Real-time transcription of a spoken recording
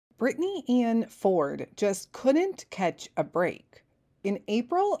Brittany Ann Ford just couldn't catch a break. In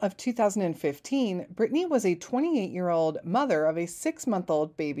April of 2015, Brittany was a 28-year-old mother of a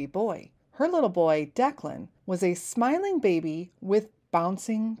 6-month-old baby boy. Her little boy, Deklon, was a smiling baby with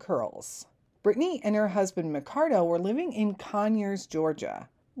bouncing curls. Brittany and her husband, Ricardo, were living in Conyers, Georgia.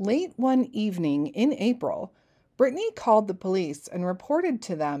 Late one evening in April, Brittany called the police and reported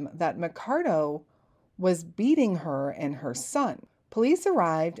to them that Ricardo was beating her and her son. Police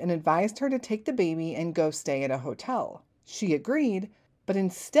arrived and advised her to take the baby and go stay at a hotel. She agreed, but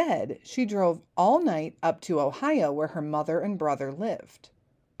instead she drove all night up to Ohio where her mother and brother lived.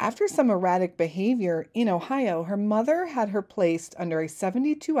 After some erratic behavior in Ohio, her mother had her placed under a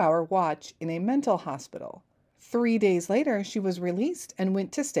 72-hour watch in a mental hospital. 3 days later, she was released and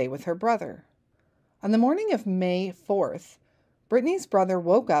went to stay with her brother. On the morning of May 4th, Brittany's brother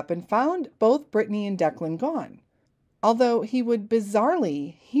woke up and found both Brittany and Deklon gone. Although he would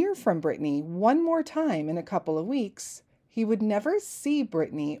bizarrely hear from Brittany one more time in a couple of weeks, he would never see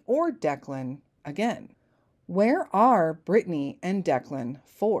Brittany or Deklon again. Where are Brittany and Deklon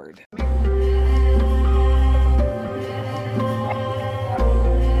Ford?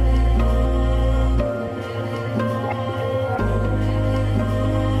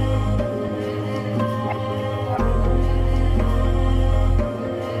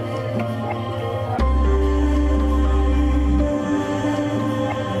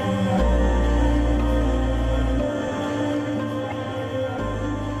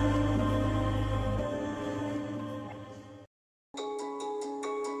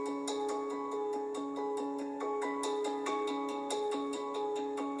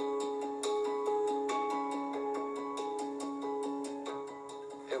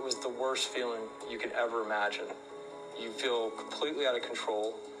 It was the worst feeling you could ever imagine. You feel completely out of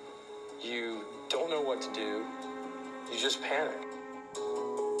control. You don't know what to do. You just panic.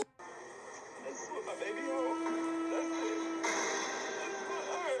 Let's put my baby home. That's it. Let's put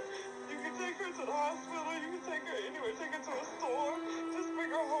her. You can take her to the hospital. You can take her anywhere. Take her to a store. Just bring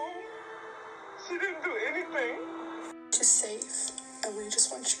her home. She didn't do anything. She's safe, and we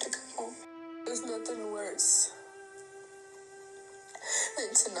just want you to come home. There's nothing worse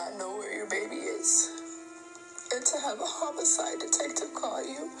than to not know where your baby is, and to have a homicide detective call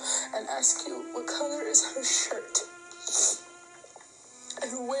you and ask you what color is her shirt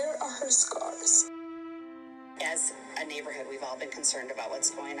and where are her scars. As a neighborhood, we've all been concerned about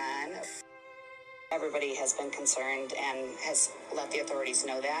what's going on. Everybody has been concerned and has let the authorities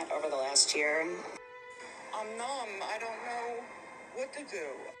know that over the last year. I'm numb. I don't know what to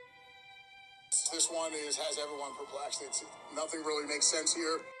do. This one has everyone perplexed. Nothing really makes sense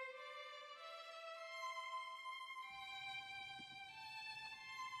here.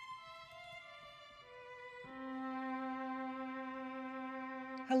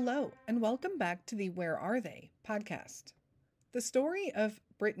 Hello, and welcome back to the Where Are They podcast. The story of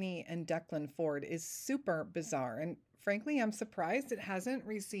Brittany and Deklon Ford is super bizarre, and frankly, I'm surprised it hasn't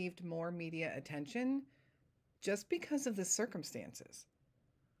received more media attention just because of the circumstances.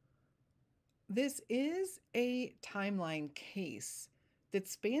 This is a timeline case that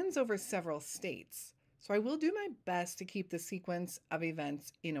spans over several states, so I will do my best to keep the sequence of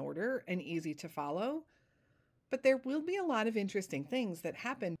events in order and easy to follow, but there will be a lot of interesting things that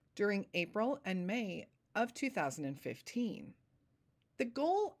happened during April and May of 2015. The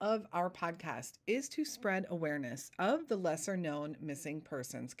goal of our podcast is to spread awareness of the lesser-known missing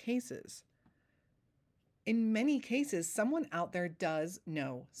persons cases. In many cases, someone out there does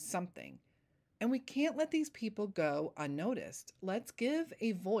know something. And we can't let these people go unnoticed. Let's give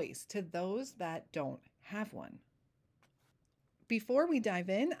a voice to those that don't have one. Before we dive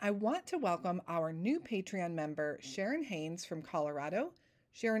in, I want to welcome our new Patreon member, Sharon Haynes from Colorado.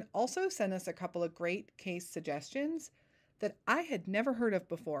 Sharon also sent us a couple of great case suggestions that I had never heard of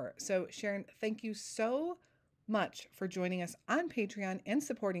before. So Sharon, thank you so much for joining us on Patreon and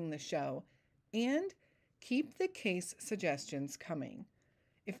supporting the show. And keep the case suggestions coming.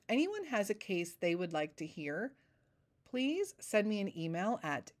 If anyone has a case they would like to hear, please send me an email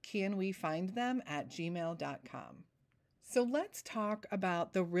at canwefindthem@gmail.com. So let's talk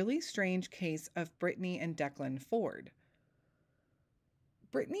about the really strange case of Brittany and Deklon Ford.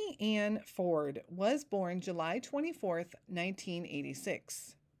 Brittany Ann Ford was born July 24th,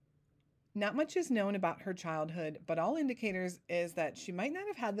 1986. Not much is known about her childhood, but all indicators is that she might not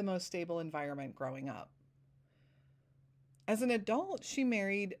have had the most stable environment growing up. As an adult, she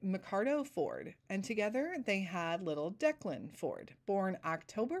married Ricardo Ford, and together they had little Deklon Ford, born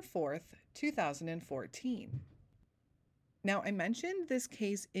October 4th, 2014. Now, I mentioned this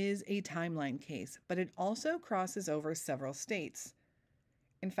case is a timeline case, but it also crosses over several states.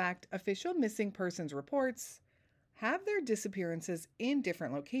 In fact, official missing persons reports have their disappearances in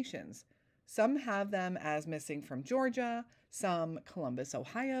different locations. Some have them as missing from Georgia, some Columbus,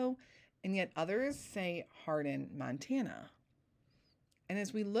 Ohio, and yet others say Hardin, Montana. And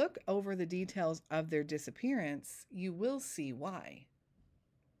as we look over the details of their disappearance, you will see why.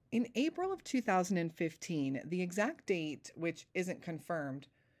 In April of 2015, the exact date, which isn't confirmed,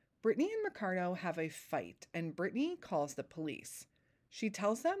 Brittany and Ricardo have a fight, and Brittany calls the police. She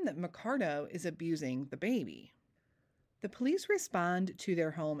tells them that Ricardo is abusing the baby. The police respond to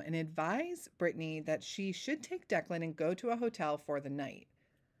their home and advise Brittany that she should take Deklon and go to a hotel for the night.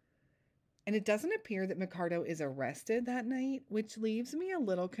 And it doesn't appear that Ricardo is arrested that night, which leaves me a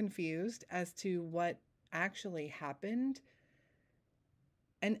little confused as to what actually happened.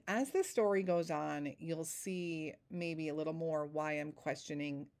 And as the story goes on, you'll see maybe a little more why I'm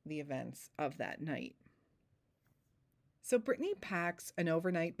questioning the events of that night. So Brittany packs an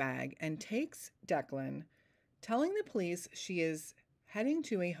overnight bag and takes Deklon, telling the police she is heading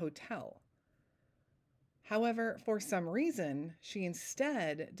to a hotel. However, for some reason, she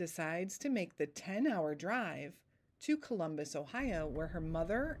instead decides to make the 10-hour drive to Columbus, Ohio, where her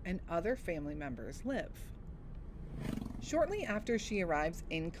mother and other family members live. Shortly after she arrives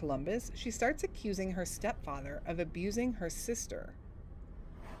in Columbus, she starts accusing her stepfather of abusing her sister.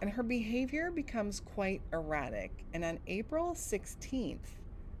 And her behavior becomes quite erratic. And on April 16th,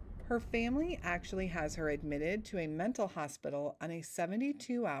 her family actually has her admitted to a mental hospital on a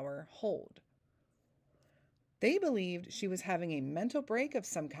 72-hour hold. They believed she was having a mental break of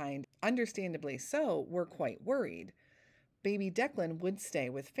some kind. Understandably so, were quite worried. Baby Deklon would stay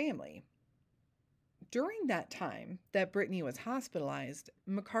with family. During that time that Brittany was hospitalized,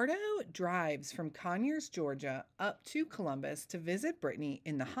 Ricardo drives from Conyers, Georgia, up to Columbus to visit Brittany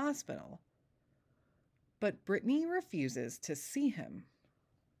in the hospital. But Brittany refuses to see him.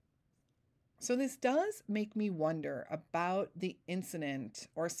 So this does make me wonder about the incident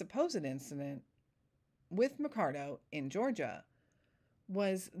or supposed incident with Ricardo in Georgia.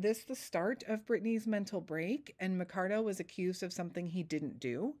 Was this the start of Brittany's mental break and Ricardo was accused of something he didn't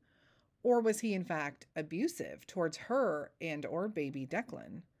do? Or was he in fact abusive towards her and or baby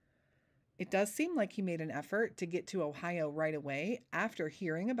Deklon? It does seem like he made an effort to get to Ohio right away after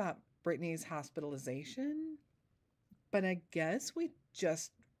hearing about Brittany's hospitalization. But I guess we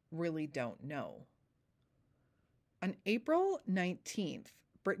just really don't know. On April 19th,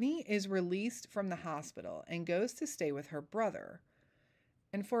 Brittany is released from the hospital and goes to stay with her brother.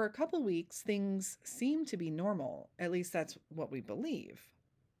 And for a couple weeks, things seem to be normal. At least that's what we believe.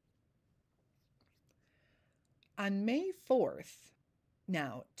 On May 4th,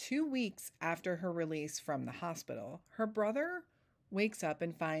 now 2 weeks after her release from the hospital, her brother wakes up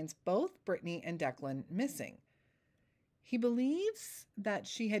and finds both Brittany and Deklon missing. He believes that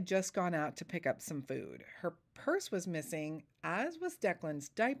she had just gone out to pick up some food. Her purse was missing, as was Deklon's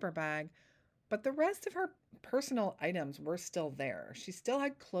diaper bag, but the rest of her personal items were still there. She still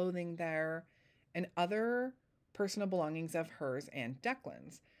had clothing there and other personal belongings of hers and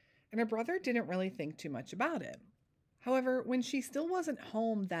Deklon's, and her brother didn't really think too much about it. However, when she still wasn't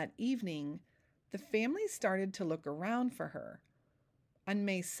home that evening, the family started to look around for her. On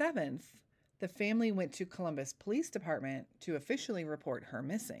May 7th, the family went to Columbus Police Department to officially report her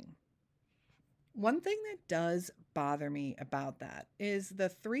missing. One thing that does bother me about that is the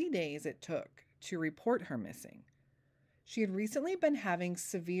 3 days it took to report her missing. She had recently been having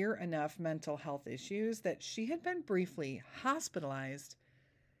severe enough mental health issues that she had been briefly hospitalized.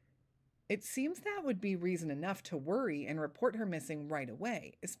 It seems that would be reason enough to worry and report her missing right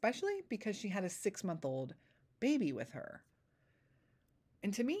away, especially because she had a 6-month-old baby with her.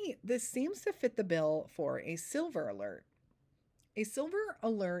 And to me, this seems to fit the bill for a silver alert. A silver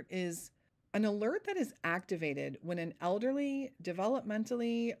alert is an alert that is activated when an elderly,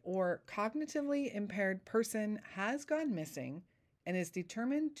 developmentally, or cognitively impaired person has gone missing and is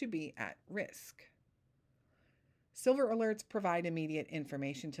determined to be at risk. Silver alerts provide immediate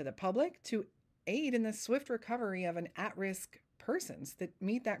information to the public to aid in the swift recovery of an at-risk persons that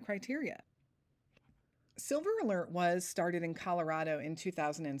meet that criteria. Silver Alert was started in Colorado in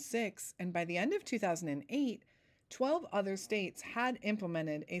 2006, and by the end of 2008, 12 other states had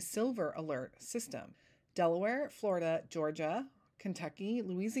implemented a Silver Alert system. Delaware, Florida, Georgia, Kentucky,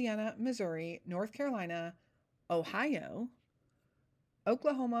 Louisiana, Missouri, North Carolina, Ohio,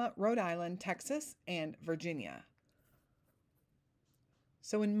 Oklahoma, Rhode Island, Texas, and Virginia.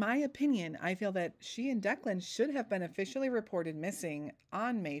 So in my opinion, I feel that she and Deklon should have been officially reported missing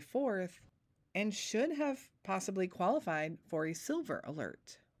on May 4th and should have possibly qualified for a Silver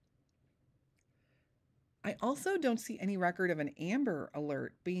Alert. I also don't see any record of an Amber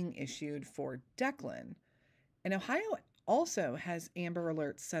Alert being issued for Deklon. And Ohio also has Amber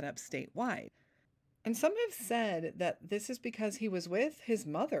Alerts set up statewide. And some have said that this is because he was with his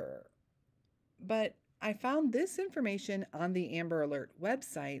mother. But I found this information on the Amber Alert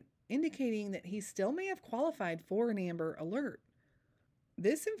website indicating that he still may have qualified for an Amber Alert.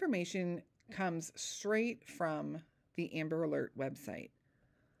 This information comes straight from the Amber Alert website.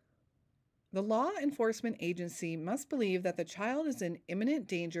 The law enforcement agency must believe that the child is in imminent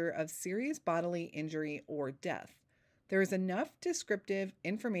danger of serious bodily injury or death. There is enough descriptive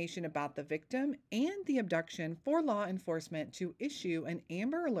information about the victim and the abduction for law enforcement to issue an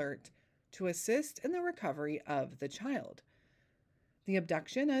Amber Alert to assist in the recovery of the child. The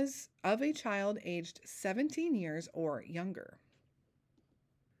abduction is of a child aged 17 years or younger.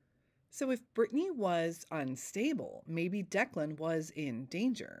 So if Brittany was unstable, maybe Deklon was in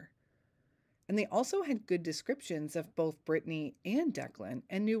danger. And they also had good descriptions of both Brittany and Deklon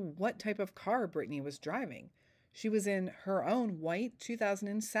and knew what type of car Brittany was driving. She was in her own white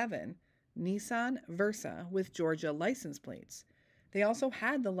 2007 Nissan Versa with Georgia license plates. They also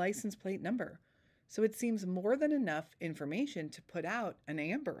had the license plate number, so it seems more than enough information to put out an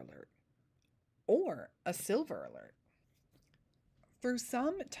Amber Alert or a Silver Alert. Through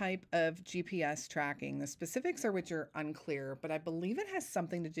some type of GPS tracking, the specifics of which are unclear, but I believe it has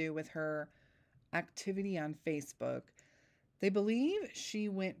something to do with her activity on Facebook, they believe she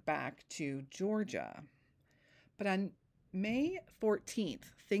went back to Georgia. But on May 14th,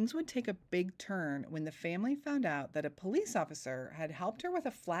 things would take a big turn when the family found out that a police officer had helped her with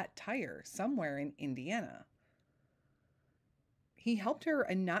a flat tire somewhere in Indiana. He helped her,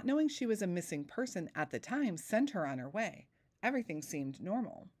 and not knowing she was a missing person at the time, sent her on her way. Everything seemed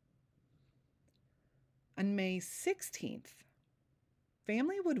normal. On May 16th,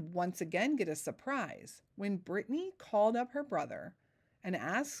 family would once again get a surprise when Brittany called up her brother and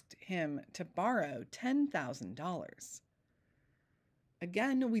asked him to borrow $10,000.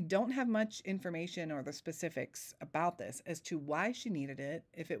 Again, we don't have much information or the specifics about this as to why she needed it,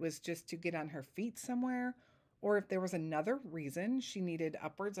 if it was just to get on her feet somewhere, or if there was another reason she needed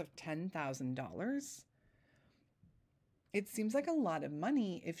upwards of $10,000. It seems like a lot of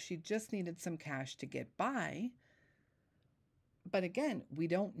money if she just needed some cash to get by. But again, we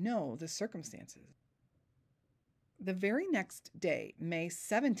don't know the circumstances. The very next day, May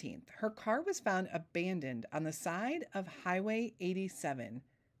 17th, her car was found abandoned on the side of Highway 87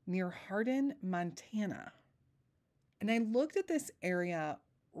 near Hardin, Montana. And I looked at this area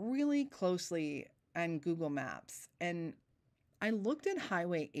really closely on Google Maps, and I looked at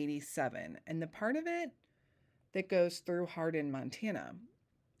Highway 87 and the part of it that goes through Hardin, Montana.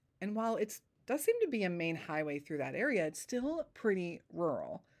 And while it does seem to be a main highway through that area, it's still pretty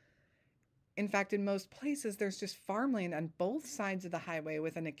rural. In fact, in most places, there's just farmland on both sides of the highway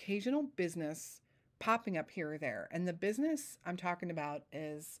with an occasional business popping up here or there. And the business I'm talking about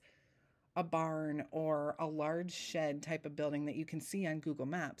is a barn or a large shed type of building that you can see on Google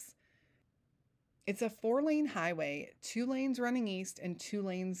Maps. It's a 4-lane highway, 2 lanes running east and 2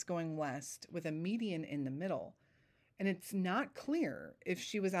 lanes going west with a median in the middle. And it's not clear if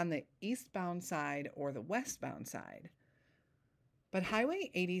she was on the eastbound side or the westbound side. But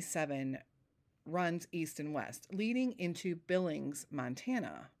Highway 87 runs east and west, leading into Billings,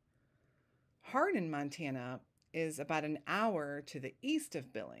 Montana. Hardin, Montana is about an hour to the east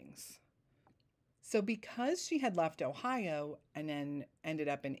of Billings. So because she had left Ohio and then ended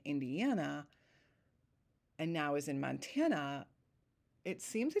up in Indiana and now is in Montana, it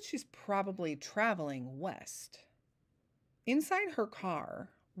seems that she's probably traveling west. Inside her car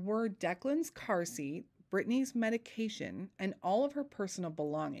were Deklon's car seat, Brittany's medication, and all of her personal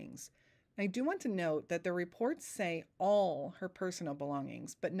belongings. I do want to note that the reports say all her personal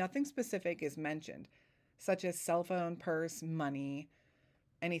belongings, but nothing specific is mentioned, such as cell phone, purse, money,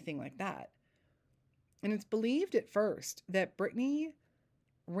 anything like that. And it's believed at first that Brittany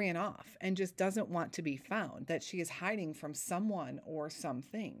ran off and just doesn't want to be found, that she is hiding from someone or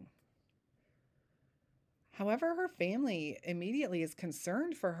something. However, her family immediately is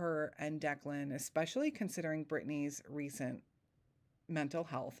concerned for her and Deklon, especially considering Brittany's recent mental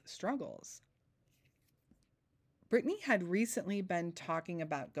health struggles. Brittany had recently been talking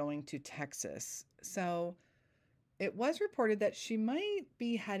about going to Texas, so it was reported that she might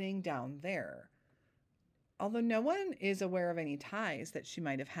be heading down there. Although no one is aware of any ties that she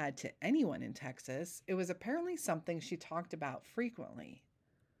might have had to anyone in Texas, it was apparently something she talked about frequently.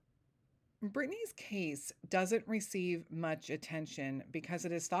 Brittany's case doesn't receive much attention because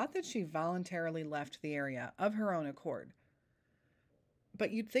it is thought that she voluntarily left the area of her own accord. But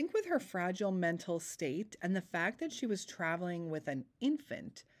you'd think with her fragile mental state and the fact that she was traveling with an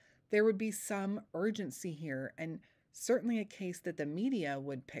infant, there would be some urgency here and certainly a case that the media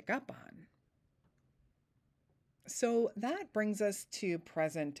would pick up on. So that brings us to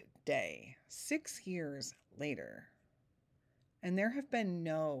present day, 6 years later. And there have been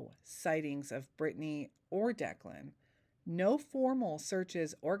no sightings of Brittany or Deklon, no formal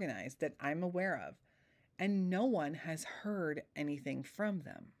searches organized that I'm aware of, and no one has heard anything from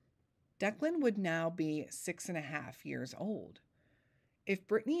them. Deklon would now be 6.5 years old. If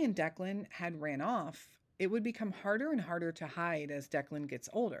Brittany and Deklon had ran off, it would become harder and harder to hide as Deklon gets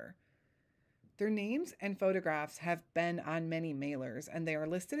older. Their names and photographs have been on many mailers, and they are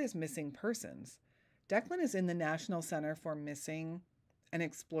listed as missing persons. Deklon is in the National Center for Missing and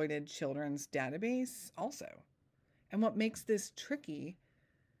Exploited Children's database also. And what makes this tricky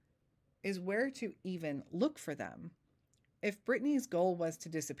is where to even look for them. If Brittany's goal was to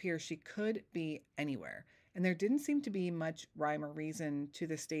disappear, she could be anywhere, and there didn't seem to be much rhyme or reason to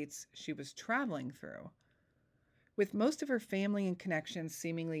the states she was traveling through. With most of her family and connections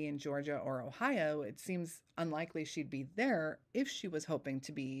seemingly in Georgia or Ohio, it seems unlikely she'd be there if she was hoping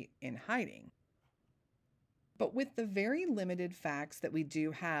to be in hiding. But with the very limited facts that we do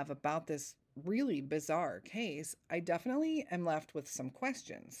have about this really bizarre case, I definitely am left with some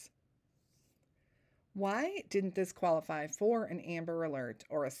questions. Why didn't this qualify for an Amber Alert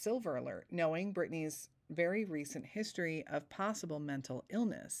or a Silver Alert, knowing Brittany's very recent history of possible mental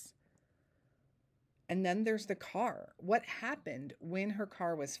illness? And then there's the car. What happened when her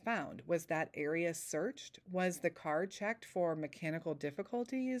car was found? Was that area searched? Was the car checked for mechanical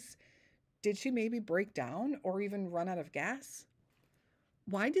difficulties? Did she maybe break down or even run out of gas?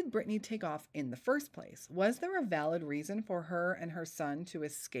 Why did Brittany take off in the first place? Was there a valid reason for her and her son to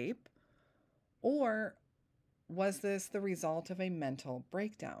escape? Or was this the result of a mental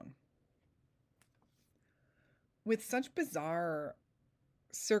breakdown? With such bizarre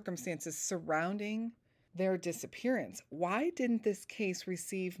circumstances surrounding their disappearance, why didn't this case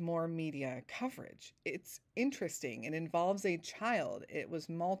receive more media coverage? It's interesting. It involves a child. It was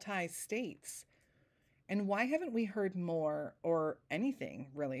multi-states. And why haven't we heard more, or anything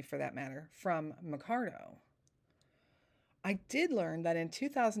really for that matter, from Mercado? I did learn that in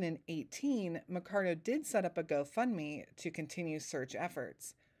 2018, Mercado did set up a GoFundMe to continue search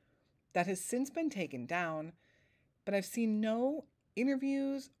efforts. That has since been taken down, but I've seen no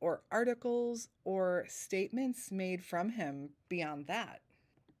interviews or articles or statements made from him beyond that.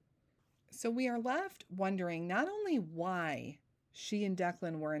 So we are left wondering not only why she and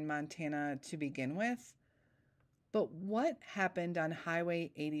Deklon were in Montana to begin with, but what happened on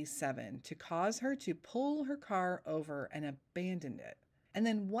Highway 87 to cause her to pull her car over and abandon it? And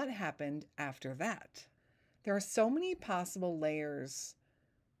then what happened after that? There are so many possible layers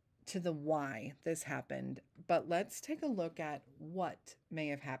to the why this happened, but let's take a look at what may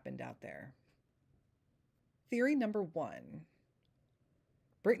have happened out there. Theory number 1.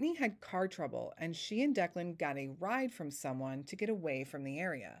 Brittany had car trouble and she and Deklon got a ride from someone to get away from the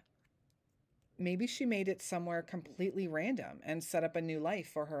area. Maybe she made it somewhere completely random and set up a new life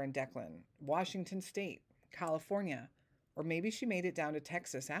for her and Deklon, Washington State, California, or maybe she made it down to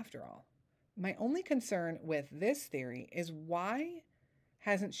Texas after all. My only concern with this theory is why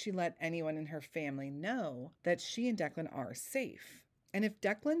hasn't she let anyone in her family know that she and Deklon are safe? And if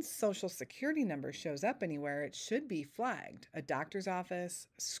Declan's social security number shows up anywhere, it should be flagged. A doctor's office,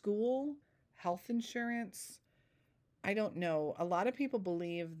 school, health insurance. I don't know. A lot of people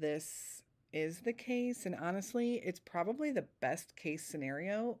believe this is the case, and honestly, it's probably the best case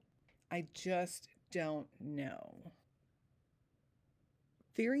scenario. I just don't know.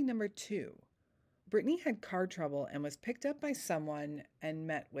 Theory number 2. Brittany had car trouble and was picked up by someone and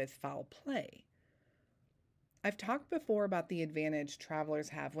met with foul play. I've talked before about the advantage travelers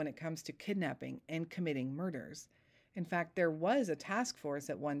have when it comes to kidnapping and committing murders. In fact, there was a task force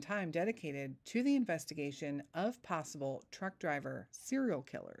at one time dedicated to the investigation of possible truck driver serial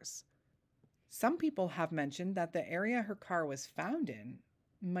killers. Some people have mentioned that the area her car was found in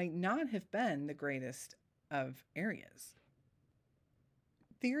might not have been the greatest of areas.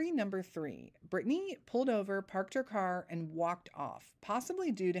 Theory number 3. Brittany pulled over, parked her car, and walked off,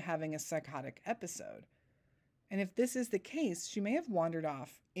 possibly due to having a psychotic episode. And if this is the case, she may have wandered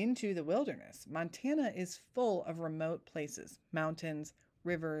off into the wilderness. Montana is full of remote places, mountains,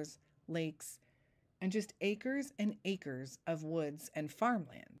 rivers, lakes, and just acres and acres of woods and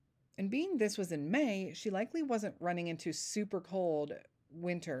farmland. And being this was in May, she likely wasn't running into super cold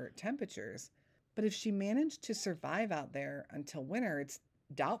winter temperatures. But if she managed to survive out there until winter, it's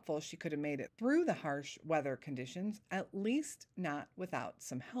doubtful she could have made it through the harsh weather conditions, at least not without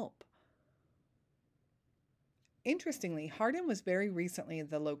some help. Interestingly, Hardin was very recently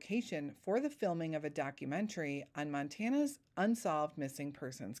the location for the filming of a documentary on Montana's unsolved missing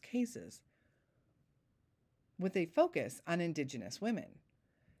persons cases, with a focus on Indigenous women.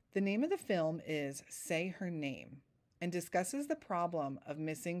 The name of the film is Say Her Name and discusses the problem of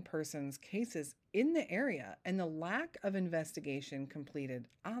missing persons cases in the area and the lack of investigation completed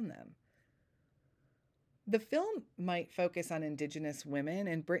on them. The film might focus on Indigenous women,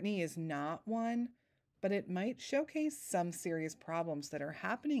 and Brittany is not one, but it might showcase some serious problems that are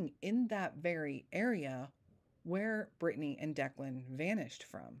happening in that very area where Brittany and Deklon vanished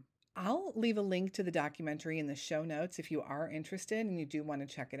from. I'll leave a link to the documentary in the show notes if you are interested and you do want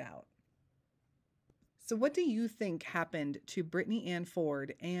to check it out. So what do you think happened to Brittany Ann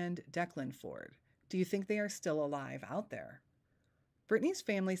Ford and Deklon Ford? Do you think they are still alive out there? Brittany's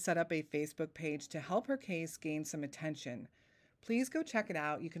family set up a Facebook page to help her case gain some attention. Please go check it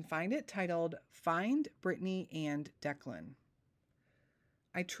out. You can find it titled Find Brittany and Deklon.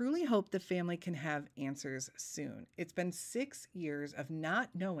 I truly hope the family can have answers soon. It's been 6 years of not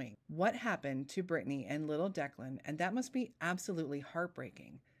knowing what happened to Brittany and little Deklon, and that must be absolutely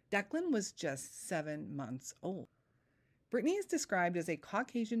heartbreaking. Deklon was just 7 months old. Brittany is described as a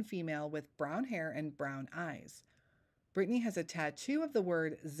Caucasian female with brown hair and brown eyes. Brittany has a tattoo of the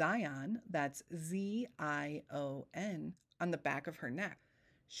word Zion, that's Z-I-O-N, on the back of her neck.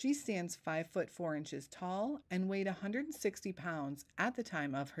 She stands 5 foot 4 inches tall and weighed 160 pounds at the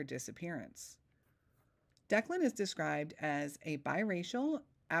time of her disappearance. Deklon is described as a biracial,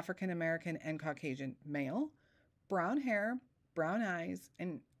 African-American and Caucasian male, brown hair, brown eyes,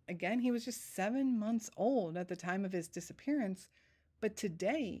 and again, he was just 7 months old at the time of his disappearance, but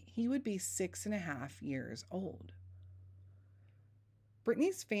today he would be 6.5 years old.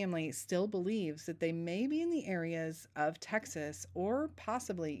 Brittany's family still believes that they may be in the areas of Texas or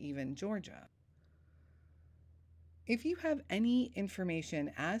possibly even Georgia. If you have any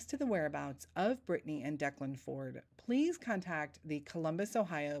information as to the whereabouts of Brittany and Deklon Ford, please contact the Columbus,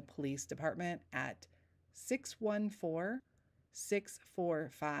 Ohio Police Department at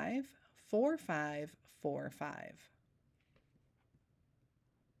 614-645-4545.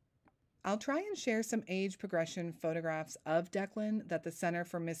 I'll try and share some age progression photographs of Deklon that the Center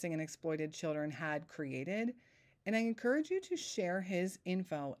for Missing and Exploited Children had created, and I encourage you to share his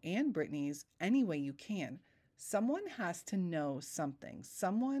info and Brittany's any way you can. Someone has to know something.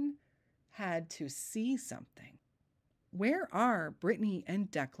 Someone had to see something. Where are Brittany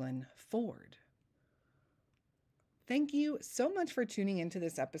and Deklon Ford? Thank you so much for tuning into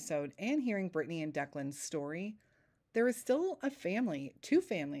this episode and hearing Brittany and Deklon's story. There is still a family, 2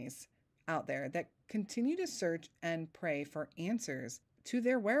 families, out there that continue to search and pray for answers to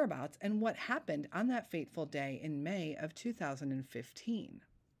their whereabouts and what happened on that fateful day in May of 2015.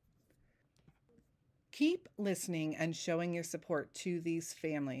 Keep listening and showing your support to these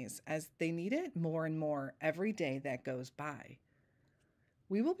families as they need it more and more every day that goes by.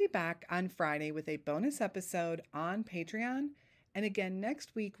 We will be back on Friday with a bonus episode on Patreon, and again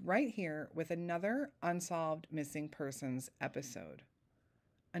next week right here with another Unsolved Missing Persons episode.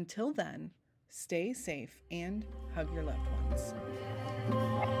 Until then, stay safe and hug your loved ones.